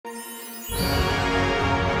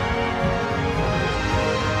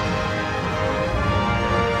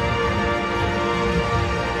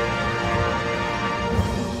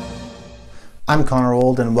I'm Connor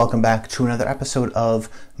Old, and welcome back to another episode of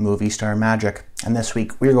Movie Star Magic. And this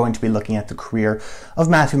week we're going to be looking at the career of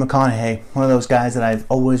Matthew McConaughey, one of those guys that I've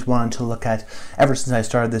always wanted to look at ever since I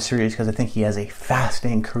started this series, because I think he has a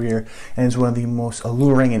fascinating career and is one of the most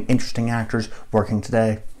alluring and interesting actors working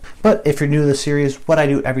today. But if you're new to the series, what I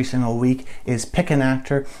do every single week is pick an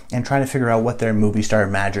actor and try to figure out what their movie star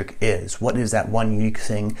magic is. What is that one unique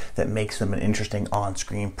thing that makes them an interesting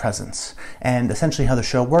on-screen presence? And essentially how the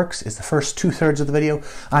show works is the first two-thirds of the video,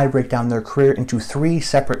 I break down their career into 3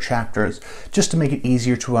 separate chapters, just to make it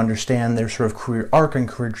easier to understand their sort of career arc and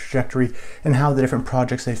career trajectory, and how the different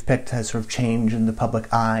projects they've picked has sort of changed in the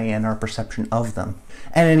public eye and our perception of them.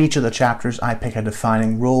 And in each of the chapters, I pick a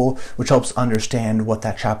defining role, which helps understand what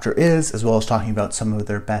that chapter is, as well as talking about some of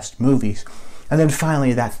their best movies. And then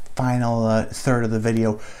finally, that final third of the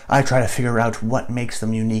video, I try to figure out what makes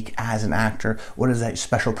them unique as an actor, what is that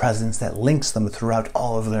special presence that links them throughout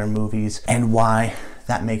all of their movies, and why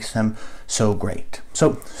that makes them so great.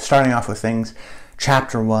 So, starting off with things,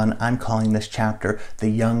 Chapter 1, I'm calling this chapter The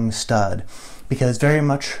Young Stud, because very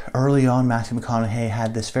much early on Matthew McConaughey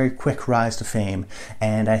had this very quick rise to fame,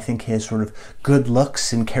 and I think his sort of good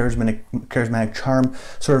looks and charismatic charm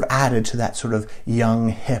sort of added to that sort of young,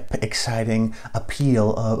 hip, exciting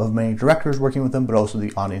appeal of many directors working with him, but also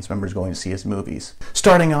the audience members going to see his movies.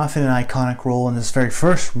 Starting off in an iconic role in his very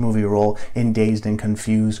first movie role in Dazed and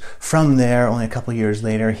Confused. From there, only a couple years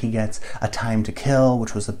later, he gets A Time to Kill,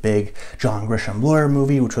 which was a big John Grisham lawyer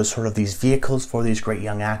movie, which was sort of these vehicles for these great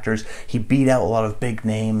young actors. He beat out a lot of big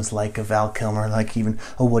names like a Val Kilmer, like even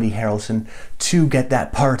a Woody Harrelson, to get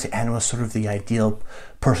that part, and was sort of the ideal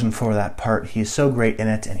person for that part. He is so great in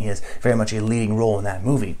it, and he has very much a leading role in that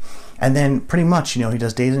movie. And then pretty much, he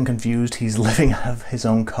does Dazed and Confused, he's living out of his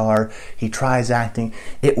own car, he tries acting,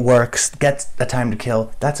 it works, gets A Time to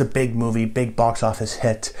Kill. That's a big movie, big box office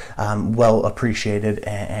hit, well appreciated,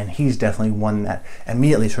 and he's definitely one that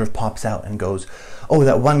immediately sort of pops out and goes, oh,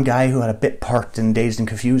 that one guy who had a bit part in Dazed and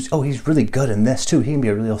Confused, oh, he's really good in this too, he can be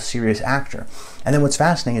a real serious actor. And then what's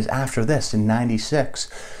fascinating is after this, in 96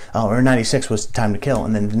 was Time to Kill,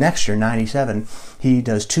 and then the next year, 97, he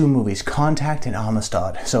does 2 movies, Contact and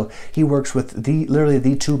Amistad. So he works with literally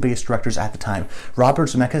the 2 biggest directors at the time. Robert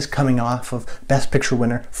Zemeckis coming off of Best Picture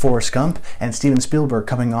winner Forrest Gump, and Steven Spielberg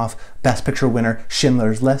coming off Best Picture winner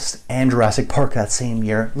Schindler's List and Jurassic Park that same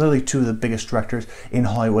year. Literally 2 of the biggest directors in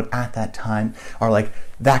Hollywood at that time are like,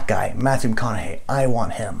 that guy, Matthew McConaughey, I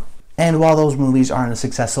want him. And while those movies aren't as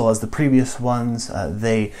successful as the previous ones,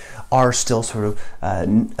 they are still sort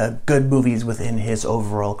of good movies within his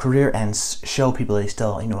overall career, and show people that he's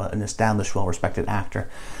still, an established, well-respected actor.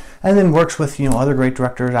 And then works with, other great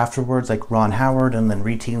directors afterwards, like Ron Howard, and then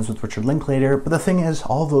reteams with Richard Linklater. But the thing is,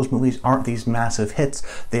 all of those movies aren't these massive hits.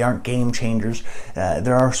 They aren't game changers.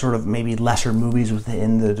 There are sort of maybe lesser movies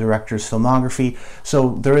within the director's filmography.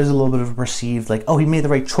 So there is a little bit of a perceived, like, oh, he made the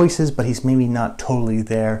right choices, but he's maybe not totally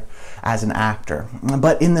there as an actor.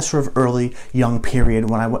 But in this sort of early, young period,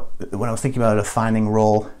 when I was thinking about a defining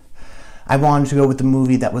role, I wanted to go with the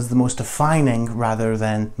movie that was the most defining rather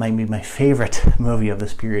than maybe my favorite movie of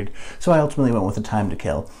this period. So I ultimately went with A Time to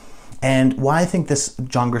Kill. And why I think this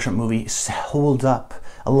John Grisham movie holds up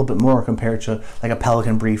a little bit more compared to like a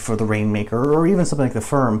Pelican Brief or The Rainmaker or even something like The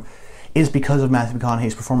Firm is because of Matthew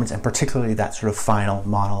McConaughey's performance, and particularly that sort of final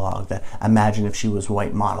monologue, that Imagine If She Was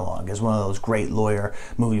White monologue, is one of those great lawyer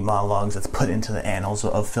movie monologues that's put into the annals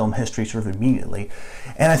of film history sort of immediately.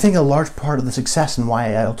 And I think a large part of the success and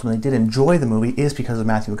why I ultimately did enjoy the movie is because of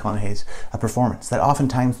Matthew McConaughey's performance. That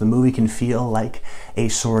oftentimes the movie can feel like a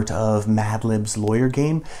sort of Mad Lib's lawyer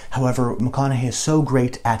game. However, McConaughey is so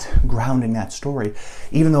great at grounding that story.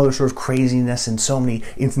 Even though there's sort of craziness and so many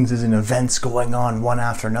instances and events going on one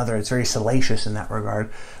after another, it's very salacious in that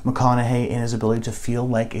regard. McConaughey, in his ability to feel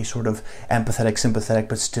like a sort of empathetic, sympathetic,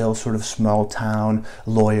 but still sort of small town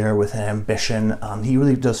lawyer with an ambition, he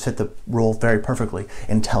really does fit the role very perfectly.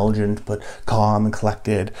 Intelligent, but calm and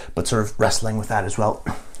collected, but sort of wrestling with that as well.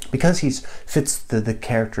 Because he fits the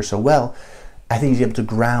character so well, I think he's able to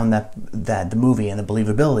ground the movie and the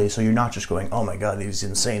believability, so you're not just going, oh my god, these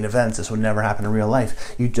insane events, this would never happen in real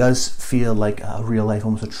life. You does feel like a real life,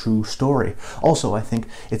 almost a true story. Also, I think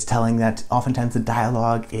it's telling that oftentimes the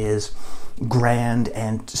dialogue is grand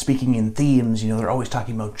and speaking in themes. They're always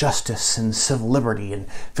talking about justice and civil liberty and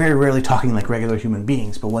very rarely talking like regular human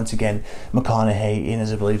beings. But once again, McConaughey, in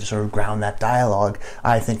his ability to sort of ground that dialogue,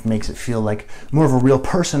 I think makes it feel like more of a real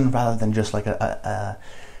person rather than just like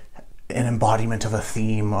an embodiment of a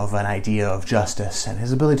theme, of an idea of justice, and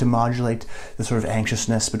his ability to modulate the sort of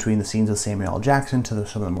anxiousness between the scenes with Samuel L. Jackson to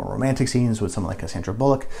some of the more romantic scenes with someone like Sandra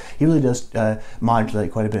Bullock. He really does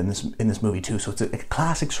modulate quite a bit in this movie too. So it's a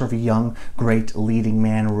classic sort of young, great leading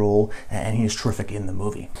man role, and he is terrific in the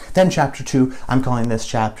movie. Then chapter 2, I'm calling this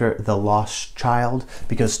chapter The Lost Child,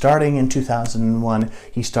 because starting in 2001,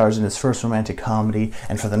 he stars in his first romantic comedy,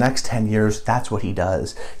 and for the next 10 years, that's what he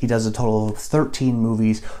does. He does a total of 13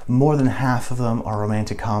 movies. More than half of them are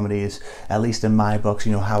romantic comedies, at least in my books,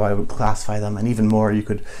 you know, how I would classify them, and even more, you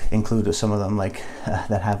could include some of them like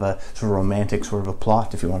that have a sort of romantic sort of a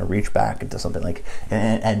plot if you want to reach back into something like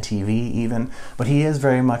NTV even. But he is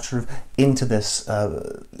very much sort of into this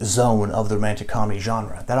zone of the romantic comedy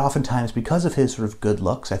genre, that oftentimes, because of his sort of good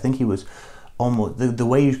looks, I think he was almost, the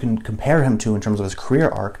way you can compare him to in terms of his career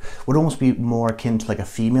arc would almost be more akin to like a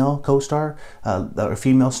female co-star, or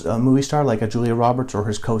female movie star like a Julia Roberts, or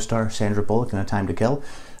his co-star Sandra Bullock in A Time to Kill,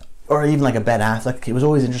 or even like a Ben Affleck. He was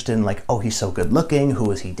always interested in like, oh, he's so good looking,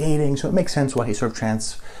 who is he dating? So it makes sense why he sort of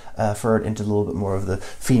transferred into a little bit more of the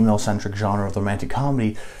female-centric genre of the romantic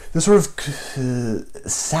comedy. The sort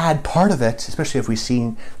of sad part of it, especially if we've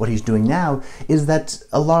seen what he's doing now, is that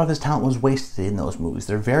a lot of his talent was wasted in those movies.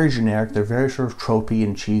 They're very generic, they're very sort of tropey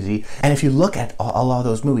and cheesy, and if you look at a lot of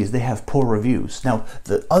those movies, they have poor reviews. Now,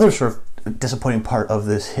 the other sort of disappointing part of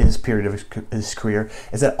his period of his career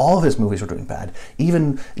is that all of his movies were doing bad.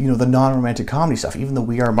 Even, you know, the non-romantic comedy stuff, even the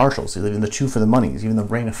We Are Marshals, even the Two for the Moneys, even the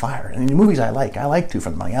Reign of Fire. And the movies I like Two for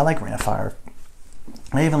the Money, I like Reign of Fire.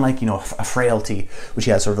 I even like, you know, A Frailty, which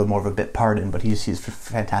he has sort of more of a bit part in, but he's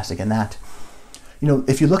fantastic in that. You know,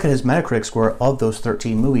 if you look at his Metacritic score of those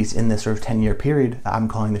 13 movies in this sort of 10-year period, I'm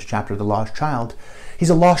calling this chapter The Lost Child. He's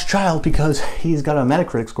a lost child because he's got a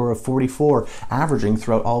Metacritic score of 44, averaging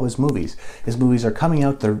throughout all of his movies. His movies are coming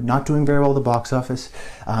out, they're not doing very well at the box office,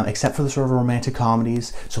 except for the sort of romantic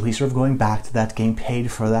comedies, so he's sort of going back to that, getting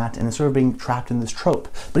paid for that, and it's sort of being trapped in this trope.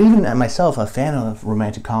 But even myself, a fan of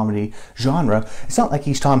romantic comedy genre, it's not like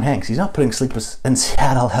he's Tom Hanks. He's not putting Sleepless in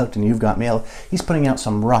Seattle out and You've Got Mail. He's putting out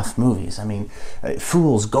some rough movies. I mean,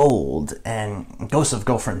 Fool's Gold and Ghosts of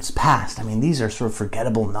Girlfriends Past. I mean, these are sort of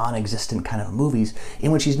forgettable, non-existent kind of movies in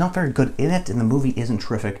which he's not very good in it, and the movie isn't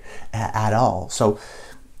terrific at all. So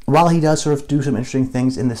while he does sort of do some interesting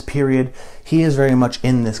things in this period, he is very much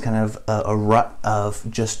in this kind of a rut of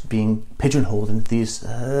just being pigeonholed into these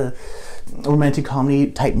romantic comedy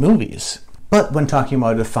type movies. But when talking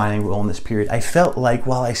about a defining role in this period, I felt like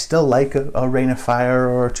while I still like a Reign of Fire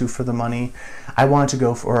or Two for the Money, I wanted to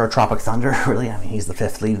go for a Tropic Thunder, really. I mean, he's the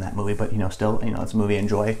fifth lead in that movie, but, you know, still, you know, it's a movie I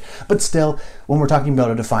enjoy. But still, when we're talking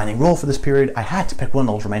about a defining role for this period, I had to pick one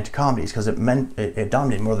of those romantic comedies because it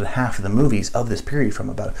dominated more than half of the movies of this period from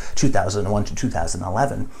about 2001 to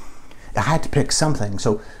 2011. I had to pick something,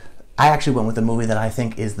 so I actually went with a movie that I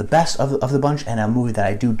think is the best of the bunch, and a movie that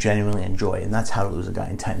I do genuinely enjoy, and that's How to Lose a Guy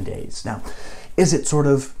in 10 Days. Now, is it sort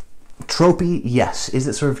of tropey? Yes. Is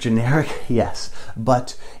it sort of generic? Yes.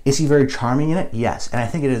 But is he very charming in it? Yes. And I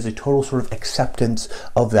think it is a total sort of acceptance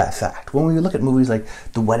of that fact. When we look at movies like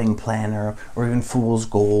The Wedding Planner or even Fool's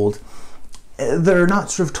Gold, they're not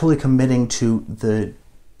sort of totally committing to the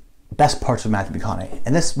best parts of Matthew McConaughey,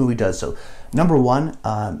 and this movie does so. Number one,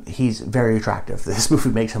 he's very attractive. This movie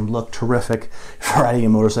makes him look terrific, riding a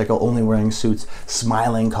motorcycle, only wearing suits,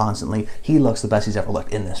 smiling constantly. He looks the best he's ever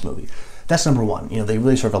looked in this movie. That's number one. You know, they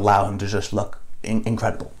really sort of allow him to just look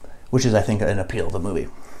incredible, which is, I think, an appeal of the movie.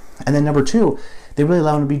 And then number two, they really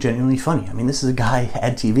allow him to be genuinely funny. I mean, this is a guy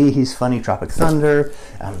at TV, he's funny, Tropic Thunder,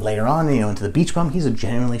 later on, you know, into The Beach Bum, he's a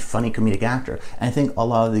genuinely funny comedic actor. And I think a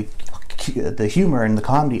lot of the humor and the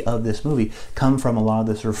comedy of this movie come from a lot of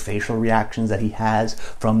the sort of facial reactions that he has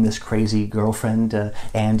from this crazy girlfriend,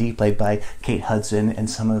 Andy, played by Kate Hudson, and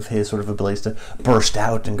some of his sort of abilities to burst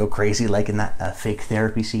out and go crazy, like in that fake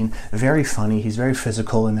therapy scene. Very funny, he's very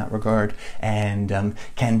physical in that regard, and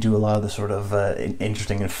can do a lot of the sort of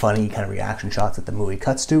interesting and funny kind of reaction shots that the movie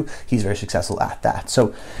cuts to. He's very successful at that. So,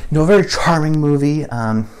 you know, a very charming movie.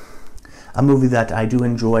 A movie that I do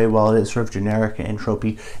enjoy while it is sort of generic and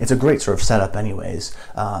tropey. It's a great sort of setup anyways,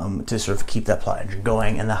 to sort of keep that plot engine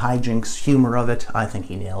going, and the hijinks humor of it, I think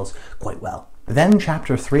he nails quite well. Then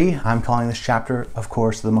chapter 3, I'm calling this chapter, of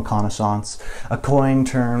course, the McConaissance, a coin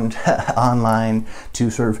turned online to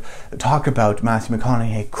sort of talk about Matthew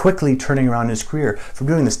McConaughey quickly turning around his career from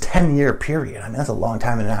doing this 10-year period. I mean, that's a long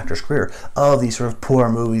time in an actor's career, of these sort of poor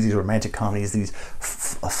movies, these romantic comedies, these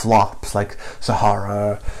flops like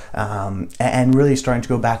Sahara, and really starting to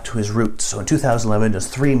go back to his roots. So in 2011, does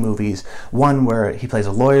 3 movies, one where he plays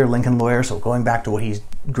a lawyer, Lincoln Lawyer, so going back to what he's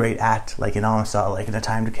great at, like in Amistad, like in A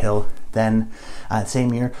Time to Kill, Then,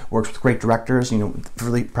 same year, works with great directors.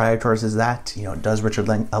 Really prioritizes that. Does Richard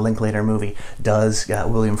Linklater movie, does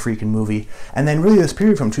William Friedkin movie, and then really this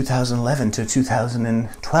period from 2011 to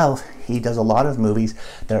 2012, he does a lot of movies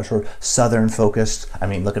that are sort of Southern focused. I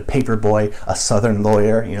mean, look at Paperboy, a Southern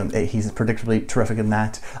lawyer. He's predictably terrific in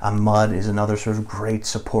that. Mud is another sort of great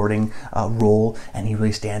supporting role, and he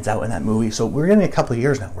really stands out in that movie. So we're getting a couple of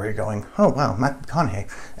years now where you're going, oh wow, Matthew McConaughey,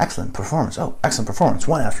 excellent performance. Oh, excellent performance,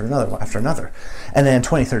 one after another. And then in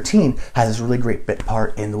 2013 has this really great bit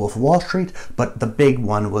part in The Wolf of Wall Street, but the big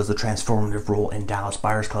one was the transformative role in Dallas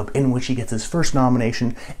Buyers Club, in which he gets his first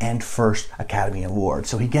nomination and first Academy Award.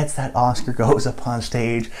 So he gets that Oscar, goes up on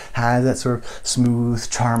stage, has that sort of smooth,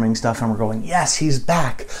 charming stuff, and we're going, yes, he's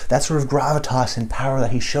back. That sort of gravitas and power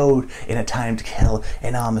that he showed in A Time to Kill,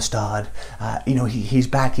 in Amistad. He's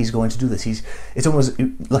back, he's going to do this. It's almost,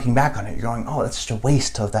 looking back on it, you're going, oh, that's just a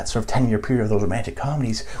waste of that sort of 10-year period of those romantic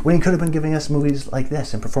comedies, when he could have been giving us movies like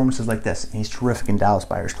this and performances like this, and he's terrific in Dallas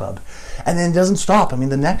Buyers Club. And then it doesn't stop. I mean,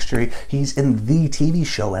 the next year, he's in the TV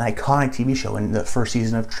show, an iconic TV show, in the first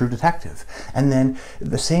season of True Detective. And then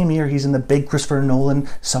the same year, he's in the big Christopher Nolan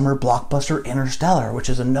summer blockbuster Interstellar, which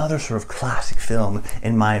is another sort of classic film,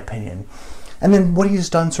 in my opinion. And then what he's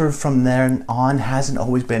done sort of from there on hasn't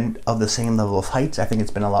always been of the same level of heights. I think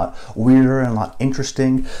it's been a lot weirder and a lot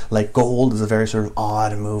interesting. Like Gold is a very sort of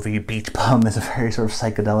odd movie. Beach Bum is a very sort of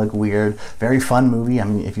psychedelic, weird, very fun movie. I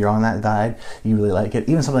mean, if you're on that vibe, you really like it.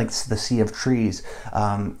 Even something like The Sea of Trees,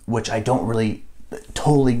 which I don't really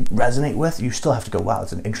totally resonate with, you still have to go, wow,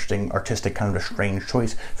 it's an interesting, artistic, kind of a strange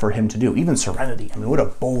choice for him to do. Even Serenity, I mean, what a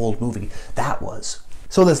bold movie that was.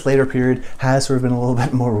 So this later period has sort of been a little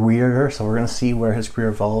bit more weirder, so we're going to see where his career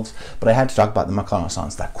evolves. But I had to talk about the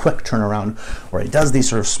McConaissance, that quick turnaround where he does these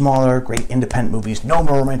sort of smaller, great independent movies, no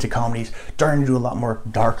more romantic comedies, starting to do a lot more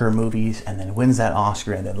darker movies, and then wins that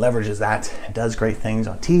Oscar and then leverages that and does great things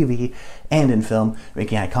on TV and in film,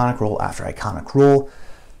 making iconic role after iconic role.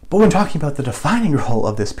 But when talking about the defining role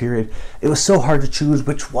of this period, it was so hard to choose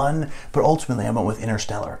which one, but ultimately I went with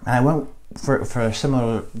Interstellar. And I went for a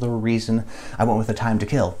similar reason, I went with A Time to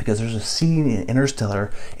Kill, because there's a scene in Interstellar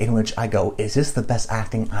in which I go, is this the best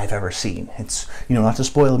acting I've ever seen? It's, not to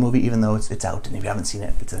spoil the movie, even though it's out, and if you haven't seen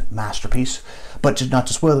it, it's a masterpiece. But just not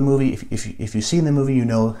to spoil the movie, if you've seen the movie,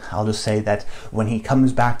 I'll just say that when he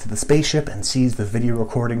comes back to the spaceship and sees the video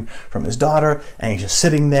recording from his daughter, and he's just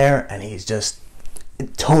sitting there, and he's just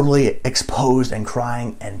totally exposed and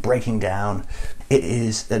crying and breaking down, it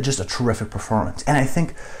is just a terrific performance. And I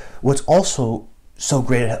think what's also so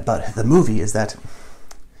great about the movie is that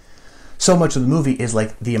so much of the movie is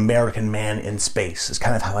like the American man in space, is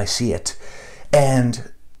kind of how I see it.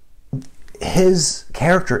 And his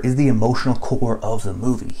character is the emotional core of the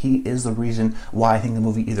movie. He is the reason why I think the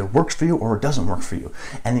movie either works for you or it doesn't work for you.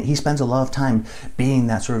 And he spends a lot of time being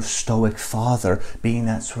that sort of stoic father, being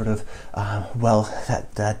that sort of,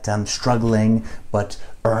 struggling but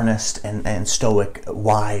earnest and stoic,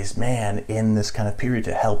 wise man in this kind of period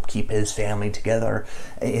to help keep his family together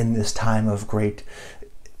in this time of great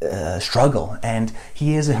struggle. And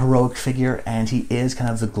he is a heroic figure, and he is kind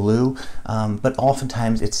of the glue, but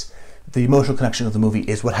oftentimes it's the emotional connection of the movie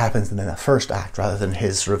is what happens in the first act rather than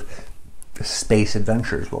his sort of space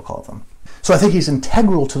adventures, we'll call them. So I think he's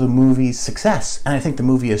integral to the movie's success, and I think the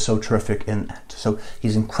movie is so terrific in that. So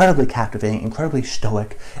he's incredibly captivating, incredibly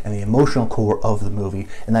stoic, and the emotional core of the movie.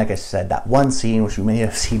 And like I said, that one scene, which we may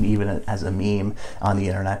have seen even as a meme on the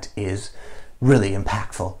internet, is really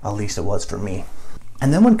impactful, at least it was for me.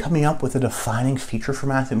 And then when coming up with a defining feature for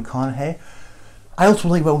Matthew McConaughey, I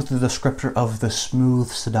ultimately went with the descriptor of the smooth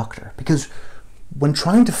seductor, because when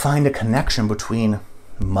trying to find a connection between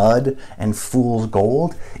Mud and Fool's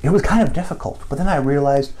Gold, it was kind of difficult. But then I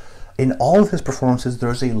realized in all of his performances,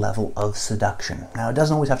 there's a level of seduction. Now, it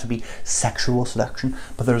doesn't always have to be sexual seduction,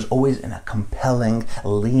 but there's always a compelling,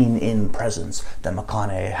 lean-in presence that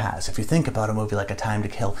McConaughey has. If you think about a movie like A Time to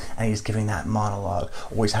Kill, and he's giving that monologue,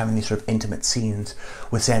 or he's having these sort of intimate scenes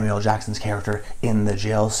with Samuel L. Jackson's character in the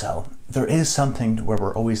jail cell, there is something where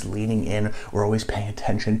we're always leaning in, we're always paying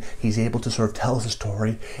attention. He's able to sort of tell us a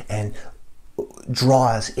story and draw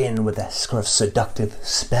us in with that sort of seductive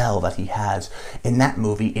spell that he has in that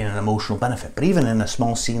movie in an emotional benefit. But even in a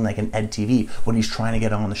small scene like in Ed TV, when he's trying to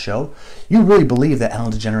get on the show, you really believe that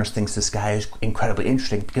Ellen DeGeneres thinks this guy is incredibly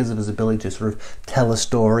interesting because of his ability to sort of tell a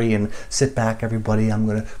story and sit back, everybody, I'm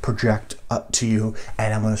going to project up to you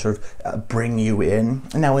and I'm going to sort of bring you in.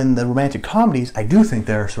 Now in the romantic comedies, I do think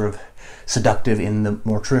they're sort of seductive in the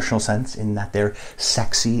more traditional sense, in that they're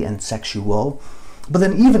sexy and sexual. But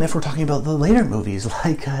then even if we're talking about the later movies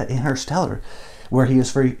like Interstellar, where he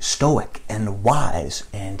is very stoic and wise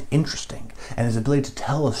and interesting, and his ability to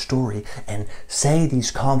tell a story and say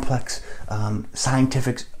these complex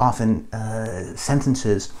scientific often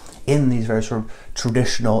sentences in these very sort of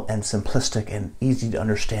traditional and simplistic and easy to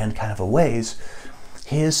understand kind of a ways.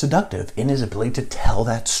 He is seductive in his ability to tell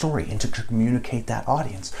that story and to communicate that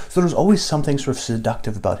audience. So there's always something sort of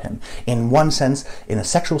seductive about him. In one sense, in a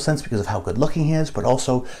sexual sense, because of how good looking he is, but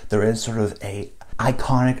also there is sort of a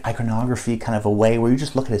iconography kind of a way where you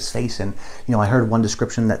just look at his face and, you know, I heard one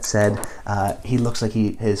description that said he looks like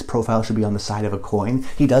his profile should be on the side of a coin.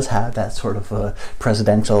 He does have that sort of a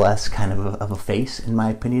presidential-esque kind of a face, in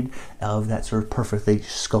my opinion, of that sort of perfectly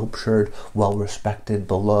sculptured, well-respected,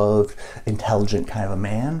 beloved, intelligent kind of a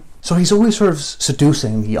man. So he's always sort of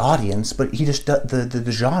seducing the audience, but he just, the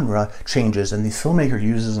genre changes and the filmmaker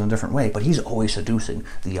uses it in a different way, but he's always seducing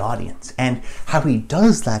the audience. And how he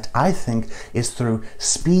does that, I think, is through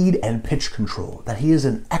speed and pitch control, that he is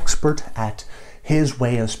an expert at his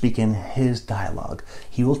way of speaking, his dialogue.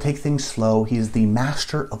 He will take things slow. He's the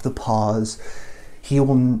master of the pause. He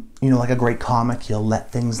will, you know, like a great comic, he'll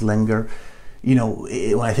let things linger. You know,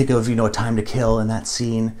 when I think of, you know, A Time to Kill in that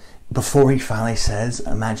scene, before he finally says,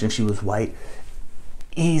 imagine if she was white,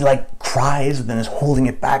 he like cries and then is holding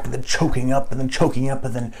it back and then choking up and then choking up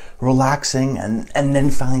and then relaxing and then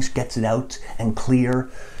finally gets it out and clear.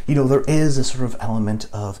 You know, there is a sort of element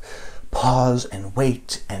of pause and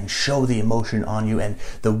wait and show the emotion on you and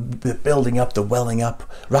the building up, the welling up,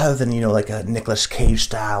 rather than, you know, like a Nicolas Cage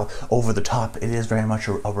style over the top. It is very much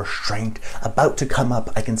a restraint about to come up.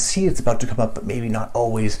 I can see it's about to come up, but maybe not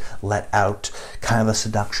always let out, kind of a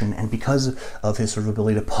seduction. And because of his sort of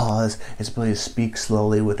ability to pause, his ability to speak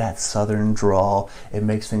slowly with that southern drawl, it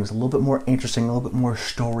makes things a little bit more interesting, a little bit more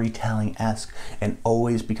storytelling-esque. And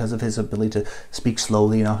always, because of his ability to speak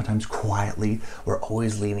slowly and oftentimes quietly, we're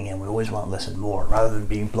always leaning in. We always want to listen more, rather than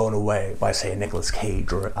being blown away by, say, a Nicolas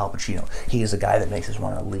Cage or Al Pacino. He is a guy that makes us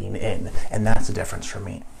want to lean in, and that's the difference for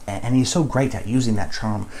me. And he's so great at using that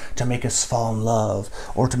charm to make us fall in love,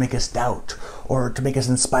 or to make us doubt, or to make us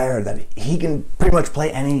inspired, that he can pretty much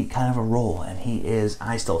play any kind of a role. And he is,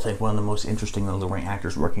 I still think, one of the most interesting and alluring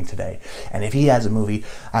actors working today. And if he has a movie,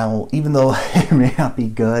 even though it may not be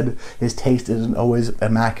good, his taste isn't always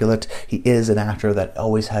immaculate, he is an actor that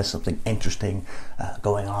always has something interesting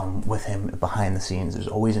going on with him behind the scenes. There's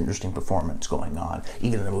always interesting performance going on,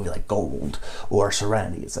 even in a movie like Gold or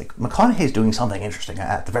Serenity. It's like McConaughey's doing something interesting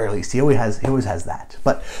at the very least. He always has that.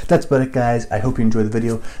 But that's about it, guys. I hope you enjoyed the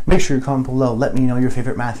video. Make sure you comment below. Let me know your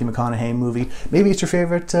favorite Matthew McConaughey movie. Maybe it's your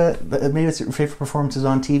favorite. Maybe it's your favorite performances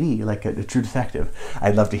on TV, like a True Detective.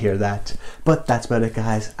 I'd love to hear that. But that's about it,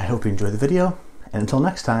 guys. I hope you enjoyed the video, and until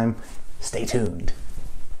next time, stay tuned.